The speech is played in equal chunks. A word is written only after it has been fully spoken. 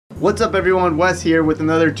What's up everyone, Wes here with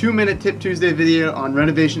another 2-minute Tip Tuesday video on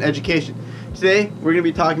renovation education. Today we're going to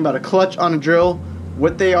be talking about a clutch on a drill,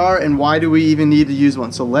 what they are and why do we even need to use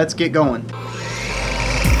one. So let's get going.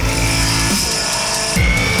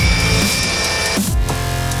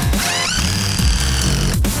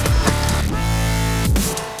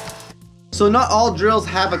 So not all drills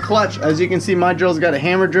have a clutch. As you can see, my drill's got a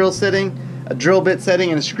hammer drill setting, a drill bit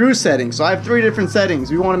setting, and a screw setting. So I have 3 different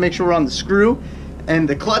settings. We want to make sure we're on the screw. And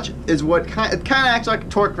the clutch is what kind of acts like a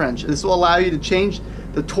torque wrench. This will allow you to change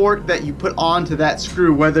the torque that you put onto that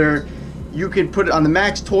screw, whether you could put it on the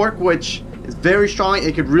max torque, which is very strong,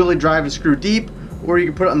 it could really drive a screw deep, or you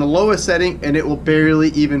can put it on the lowest setting and it will barely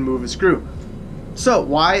even move a screw. So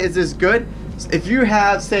why is this good? If you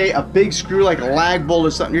have, say, a big screw like a lag bolt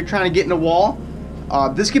or something, you're trying to get in a wall,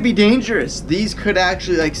 this could be dangerous. These could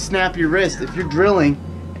actually like snap your wrist. If you're drilling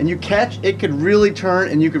and you catch, it could really turn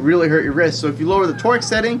and you could really hurt your wrist. So if you lower the torque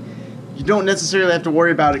setting, you don't necessarily have to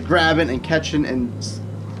worry about it grabbing and catching and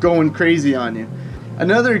going crazy on you.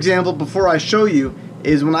 Another example before I show you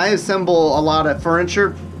is when I assemble a lot of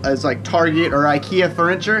furniture as like Target or IKEA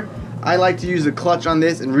furniture, I like to use a clutch on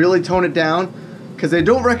this and really tone it down, because they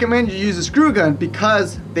don't recommend you use a screw gun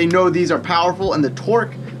because they know these are powerful and the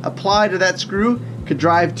torque applied to that screw could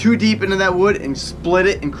drive too deep into that wood and split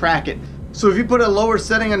it and crack it. So if you put a lower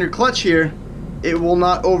setting on your clutch here, it will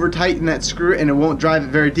not over tighten that screw and it won't drive it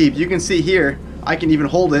very deep. You can see here, I can even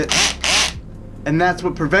hold it, and that's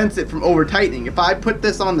what prevents it from over tightening. If I put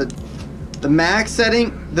this on the max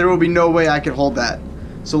setting, there will be no way I could hold that.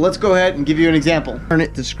 So let's go ahead and give you an example. Turn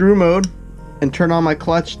it to screw mode and turn on my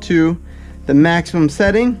clutch to the maximum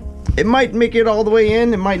setting. It might make it all the way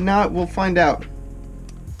in, it might not, we'll find out.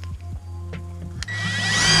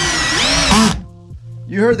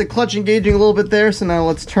 You heard the clutch engaging a little bit there, so now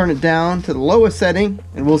let's turn it down to the lowest setting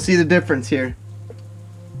and we'll see the difference here.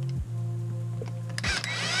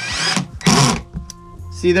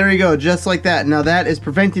 See, there you go, just like that. Now that is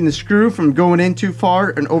preventing the screw from going in too far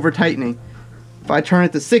and over tightening. If I turn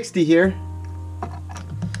it to 60 here,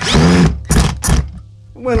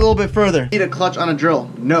 went a little bit further. Need a clutch on a drill?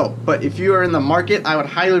 No, but if you are in the market, I would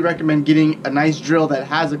highly recommend getting a nice drill that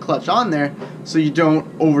has a clutch on there so you don't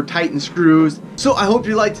over tighten screws. So I hope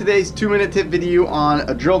you liked today's 2-minute tip video on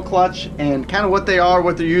a drill clutch and kind of what they are,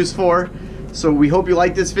 what they're used for. So we hope you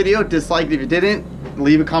liked this video. Dislike it if you didn't.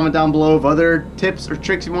 Leave a comment down below of other tips or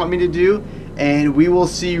tricks you want me to do, and we will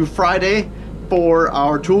see you Friday for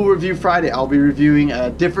our tool review Friday. I'll be reviewing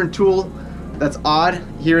a different tool that's odd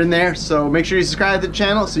here and there, so make sure you subscribe to the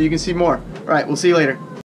channel so you can see more. Alright, we'll see you later.